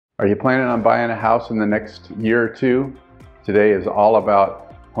Are you planning on buying a house in the next year or two? Today is all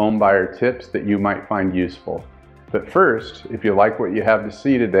about home buyer tips that you might find useful. But first, if you like what you have to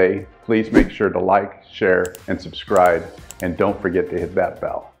see today, please make sure to like, share, and subscribe, and don't forget to hit that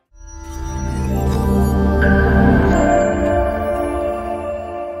bell.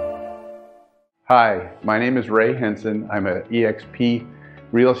 Hi, my name is Ray Henson. I'm an EXP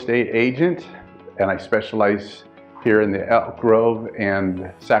real estate agent, and I specialize here in the Elk Grove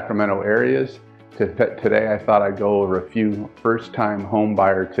and Sacramento areas. Today I thought I'd go over a few first-time home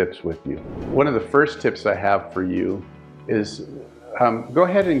buyer tips with you. One of the first tips I have for you is go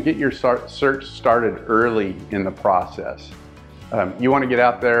ahead and get your search started early in the process. You want to get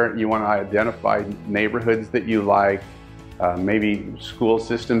out there, you want to identify neighborhoods that you like, maybe school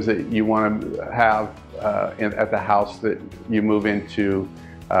systems that you want to have at the house that you move into.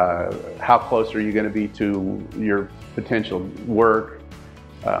 How close are you going to be to your potential work?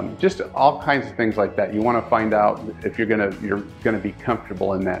 Just all kinds of things like that. You want to find out if you're going to be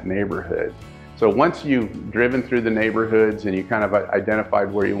comfortable in that neighborhood. So once you've driven through the neighborhoods and you kind of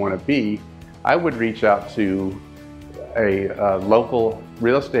identified where you want to be, I would reach out to a local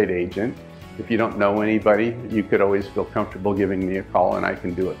real estate agent. If you don't know anybody, you could always feel comfortable giving me a call and I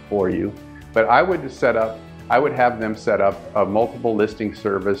can do it for you. But I would have them set up a multiple listing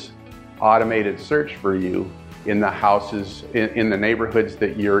service automated search for you in the houses, in the neighborhoods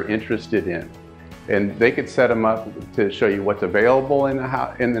that you're interested in. And they could set them up to show you what's available in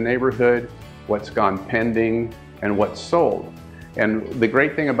the neighborhood, what's gone pending, and what's sold. And the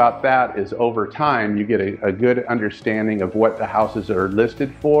great thing about that is over time, you get a good understanding of what the houses are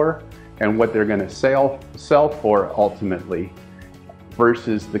listed for and what they're going to sell for ultimately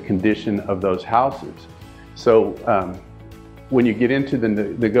versus the condition of those houses. So when you get into the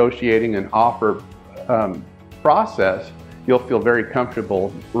negotiating and offer process, you'll feel very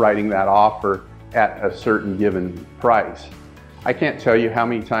comfortable writing that offer at a certain given price. I can't tell you how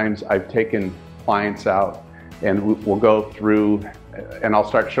many times I've taken clients out and we'll go through, and I'll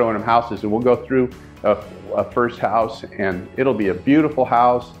start showing them houses, and we'll go through a first house and it'll be a beautiful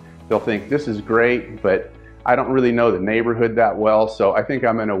house. They'll think this is great, but I don't really know the neighborhood that well, so I think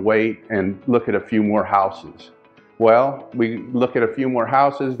I'm going to wait and look at a few more houses. Well, we look at a few more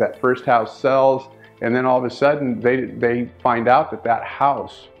houses, that first house sells, and then all of a sudden they find out that that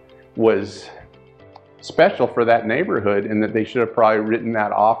house was special for that neighborhood and that they should have probably written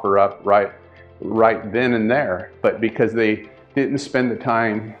that offer up right then and there. But because they didn't spend the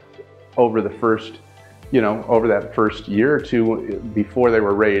time over the first, over that first year or two before they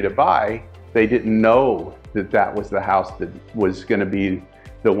were ready to buy, they didn't know that that was the house that was going to be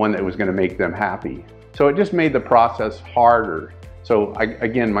the one that was going to make them happy. So it just made the process harder. So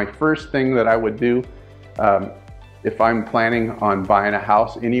again, my first thing that I would do if I'm planning on buying a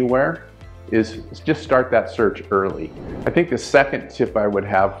house anywhere is just start that search early. I think the second tip I would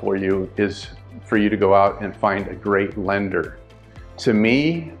have for you is for you to go out and find a great lender. To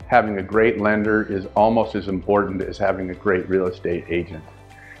me, having a great lender is almost as important as having a great real estate agent.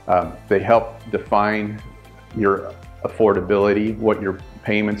 They help define your affordability, what your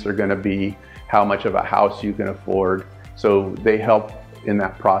payments are going to be, how much of a house you can afford. So they help in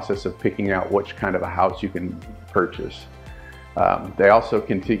that process of picking out which kind of a house you can purchase. They also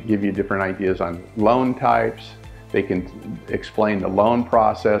can give you different ideas on loan types. They can explain the loan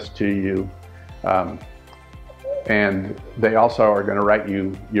process to you. And they also are going to write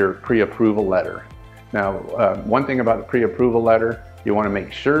you your pre-approval letter. Now, one thing about the pre-approval letter, you want to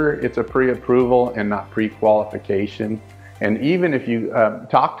make sure it's a pre-approval and not pre-qualification. And even if you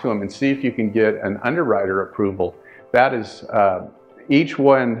talk to them and see if you can get an underwriter approval, that is, each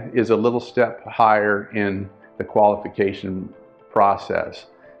one is a little step higher in the qualification process.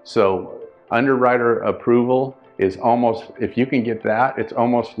 So underwriter approval is almost, if you can get that, it's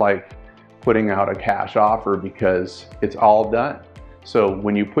almost like putting out a cash offer because it's all done. So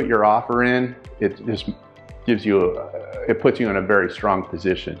when you put your offer in, it just gives you, it puts you in a very strong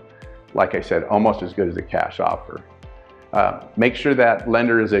position. Like I said, almost as good as a cash offer. Make sure that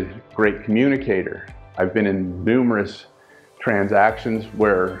lender is a great communicator. I've been in numerous transactions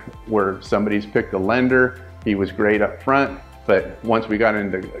where somebody's picked a lender, he was great up front, but once we got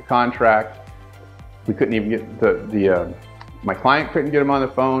into the contract, we couldn't even get my client couldn't get him on the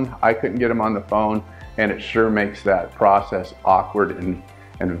phone, I couldn't get him on the phone, and it sure makes that process awkward and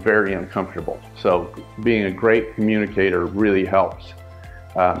very uncomfortable. So being a great communicator really helps.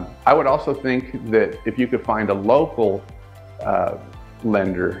 I would also think that if you could find a local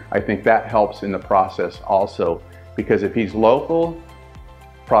lender, I think that helps in the process also, because if he's local,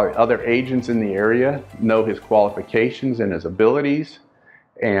 probably other agents in the area know his qualifications and his abilities,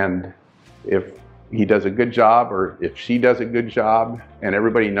 And if he does a good job, or if she does a good job and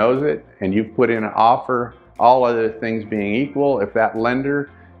everybody knows it, and you've put in an offer, all other things being equal, if that lender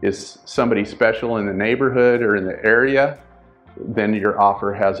is somebody special in the neighborhood or in the area, then your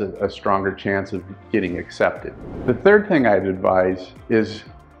offer has a stronger chance of getting accepted. The third thing I'd advise is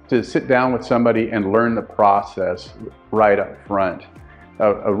to sit down with somebody and learn the process right up front.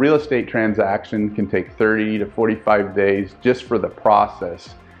 A real estate transaction can take 30 to 45 days just for the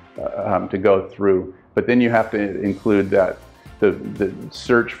process to go through. But then you have to include that the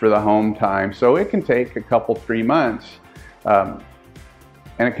search for the home time. So it can take a couple, 3 months, and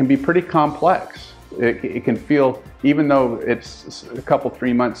it can be pretty complex. It can feel, even though it's a couple,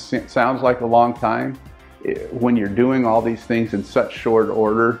 3 months sounds like a long time, when you're doing all these things in such short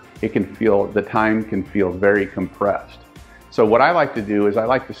order, the time can feel very compressed. So what I like to do is I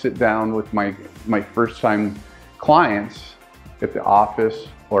like to sit down with my first-time clients at the office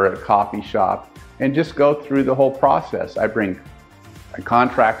or at a coffee shop and just go through the whole process. I bring my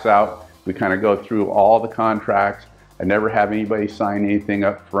contracts out. We kind of go through all the contracts. I never have anybody sign anything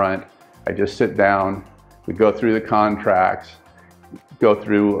up front. I just sit down, we go through the contracts, go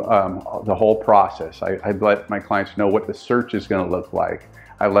through the whole process. I let my clients know what the search is going to look like.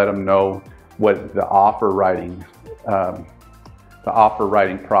 I let them know what the offer writing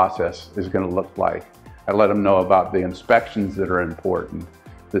process is going to look like. I let them know about the inspections that are important,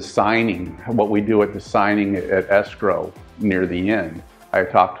 the signing, what we do at the signing at escrow near the end. I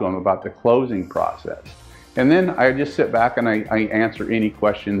talk to them about the closing process. And then I just sit back and I answer any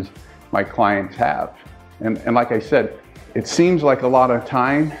questions my clients have. And like I said, it seems like a lot of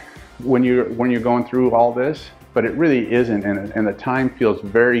time when you're going through all this, but it really isn't, and the time feels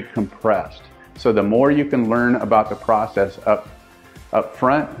very compressed. So the more you can learn about the process up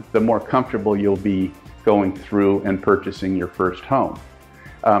front, the more comfortable you'll be going through and purchasing your first home.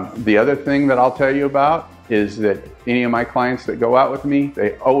 The other thing that I'll tell you about is that any of my clients that go out with me,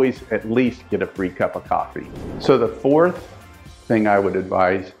 they always at least get a free cup of coffee. So the fourth thing I would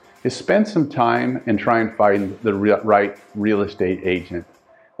advise is spend some time and try and find the right real estate agent.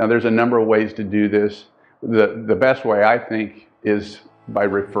 Now there's a number of ways to do this. The best way, I think, is by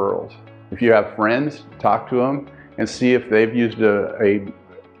referrals. If you have friends, talk to them and see if they've used a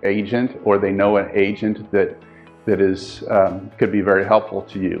agent or they know an agent that is could be very helpful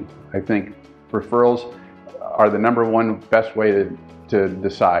to you. I think referrals are the number one best way to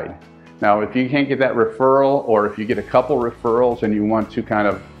decide. Now, if you can't get that referral, or if you get a couple referrals and you want to kind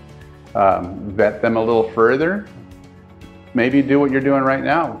of vet them a little further, maybe do what you're doing right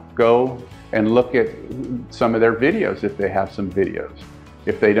now. Go and look at some of their videos if they have some videos.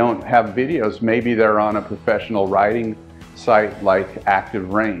 If they don't have videos, maybe they're on a professional writing site like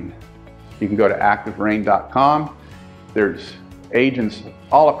Active Rain. You can go to activerain.com. There's agents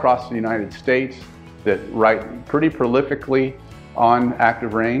all across the United States that write pretty prolifically on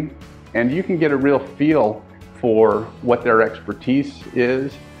Active Rain, and you can get a real feel for what their expertise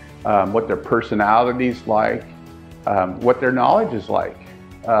is, what their personality's like, what their knowledge is like.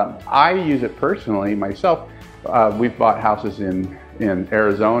 I use it personally myself. We've bought houses in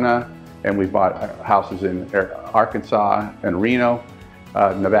Arizona, and we've bought houses in Arkansas and Reno,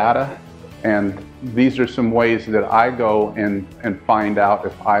 Nevada. And these are some ways that I go and find out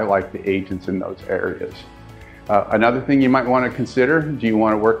if I like the agents in those areas. Another thing you might want to consider, do you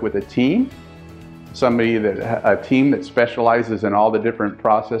want to work with a team? A team that specializes in all the different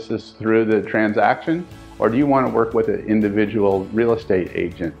processes through the transaction? Or do you want to work with an individual real estate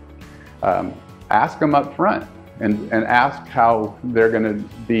agent? Ask them up front and ask how they're going to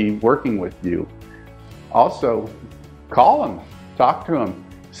be working with you. Also, call them, talk to them,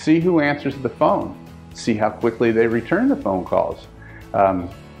 see who answers the phone, see how quickly they return the phone calls.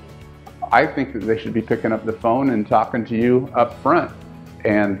 I think that they should be picking up the phone and talking to you up front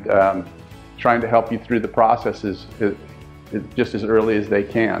and trying to help you through the processes just as early as they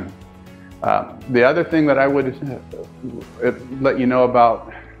can. The other thing that I would let you know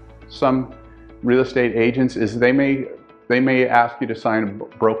about some real estate agents is they may ask you to sign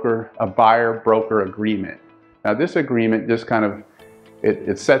a buyer-broker agreement. Now this agreement just kind of,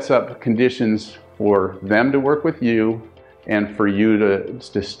 it sets up conditions for them to work with you and for you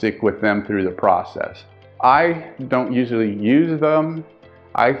to stick with them through the process. I don't usually use them.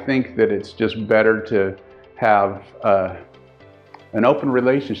 I think that it's just better to have an open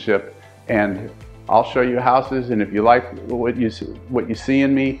relationship, and I'll show you houses, and if you like what you see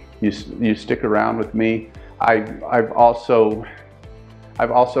in me, you stick around with me. I've also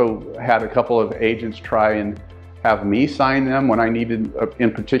had a couple of agents try and have me sign them when I needed.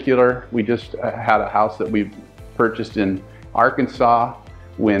 In particular, we just had a house that we purchased in Arkansas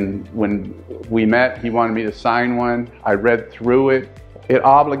When we met, he wanted me to sign one. I read through it. It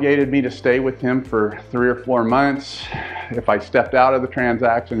obligated me to stay with him for 3 or 4 months. If I stepped out of the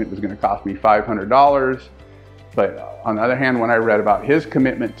transaction, it was going to cost me $500. But on the other hand, when I read about his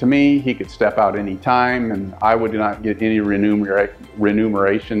commitment to me, he could step out any time and I would not get any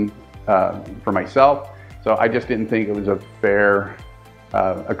remuneration for myself. So I just didn't think it was a fair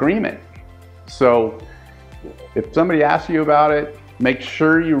agreement. So if somebody asks you about it, make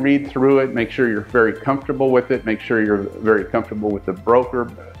sure you read through it, make sure you're very comfortable with it, make sure you're very comfortable with the broker,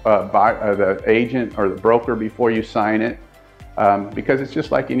 the agent or the broker before you sign it, because it's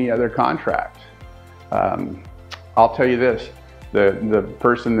just like any other contract. I'll tell you this, the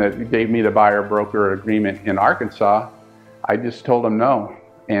person that gave me the buyer-broker agreement in Arkansas, I just told him no,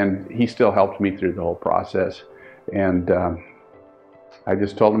 and he still helped me through the whole process. And I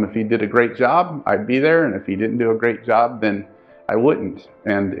just told him if he did a great job, I'd be there, and if he didn't do a great job, then I wouldn't,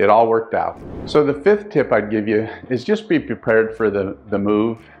 and it all worked out. So the 5th tip I'd give you is just be prepared for the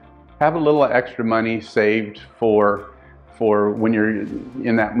move. Have a little extra money saved for when you're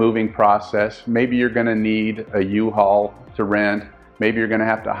in that moving process. Maybe you're gonna need a U-Haul to rent. Maybe you're gonna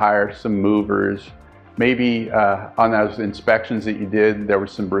have to hire some movers. Maybe on those inspections that you did, there were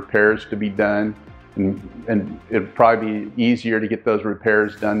some repairs to be done. And it'd probably be easier to get those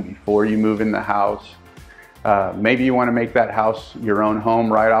repairs done before you move in the house. Maybe you want to make that house your own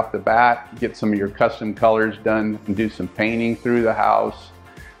home right off the bat, get some of your custom colors done and do some painting through the house.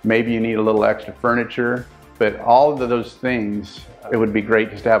 Maybe you need a little extra furniture, but all of those things, it would be great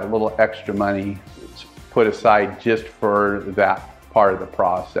just to have a little extra money put aside just for that part of the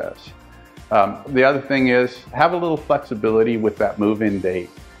process. The other thing is have a little flexibility with that move-in date.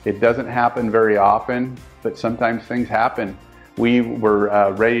 It doesn't happen very often, but sometimes things happen. We were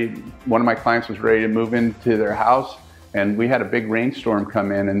one of my clients was ready to move into their house, and we had a big rainstorm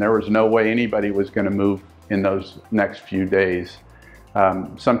come in, and there was no way anybody was going to move in those next few days.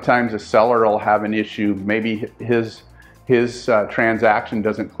 Sometimes a seller will have an issue. Maybe his transaction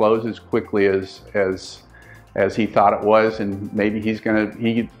doesn't close as quickly as he thought it was, and maybe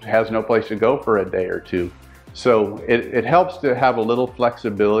he has no place to go for a day or two. So it helps to have a little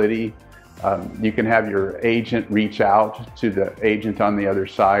flexibility. You can have your agent reach out to the agent on the other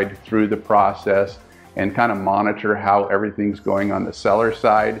side through the process and kind of monitor how everything's going on the seller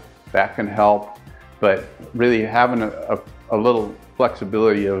side. That can help, but really having a little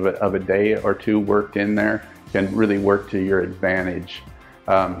flexibility of a day or two worked in there can really work to your advantage.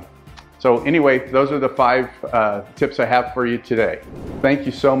 So anyway, those are the 5 tips I have for you today. Thank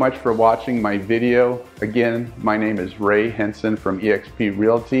you so much for watching my video. Again, my name is Ray Henson from eXp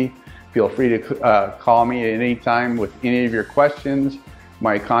Realty. Feel free to call me at any time with any of your questions.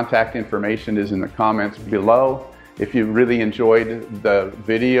 My contact information is in the comments below. If you really enjoyed the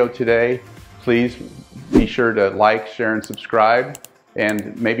video today, please be sure to like, share, and subscribe,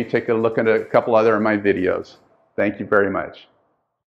 and maybe take a look at a couple other of my videos. Thank you very much.